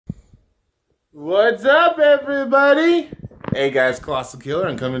What's up, everybody? Hey guys, Colossal Killer.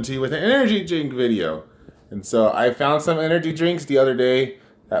 I'm coming to you with an energy drink video. And so I found some energy drinks the other day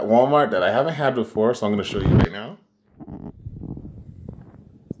at Walmart that I haven't had before, so I'm going to show you right now.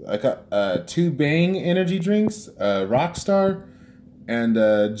 I got two Bang energy drinks, Rockstar,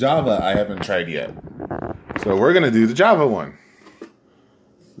 and Java I haven't tried yet. So we're going to do the Java one.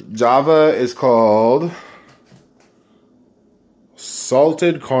 Java is called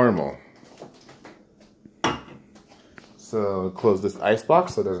Salted Caramel. So close this ice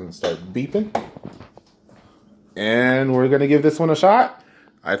box so it doesn't start beeping. And we're gonna give this one a shot.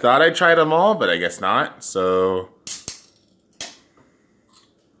 I thought I tried them all, but I guess not. So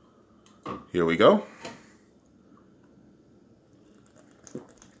here we go.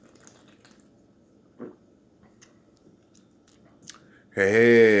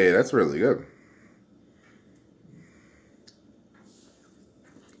 Hey, that's really good.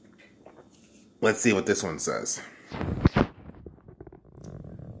 Let's see what this one says.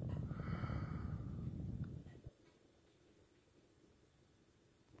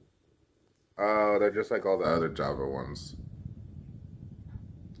 Oh, they're just like all the other Java ones.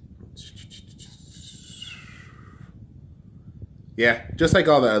 Yeah, just like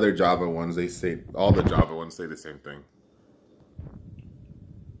all the other Java ones, all the Java ones say the same thing.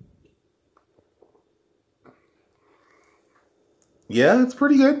 Yeah, it's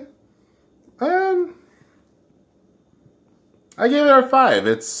pretty good. I gave it a 5.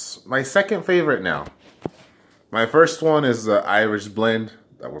 It's my second favorite now. My first one is the Irish Blend.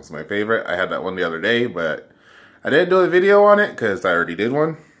 That one's my favorite. I had that one the other day, but I didn't do a video on it because I already did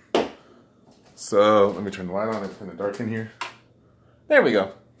one. So let me turn the light on. It's kind of dark in here. There we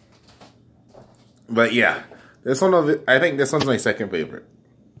go. But yeah, this one, I think this one's my second favorite.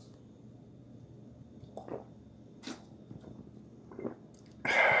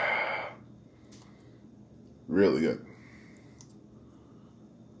 Really good.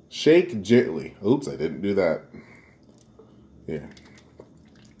 Shake gently. Oops, I didn't do that. Here.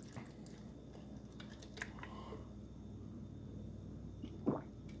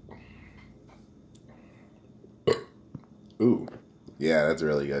 Ooh. Yeah, that's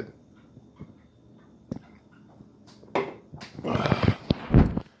really good.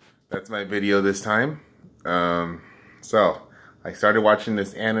 That's my video this time. So, I started watching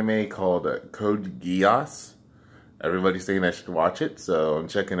this anime called Code Geass. Everybody's saying I should watch it, so I'm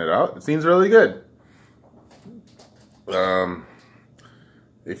checking it out. It seems really good.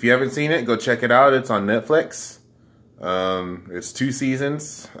 If you haven't seen it, go check it out. It's on Netflix. It's 2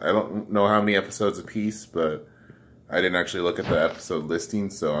 seasons. I don't know how many episodes a piece, but I didn't actually look at the episode listing,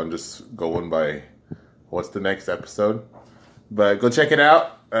 so I'm just going by what's the next episode. But go check it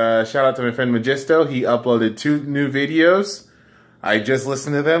out. Shout out to my friend Magisto. He uploaded 2 new videos. I just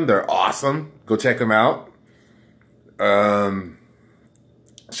listened to them. They're awesome. Go check them out.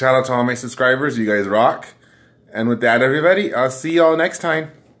 Shout out to all my subscribers. You guys rock. And with that, everybody, I'll see y'all next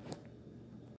time.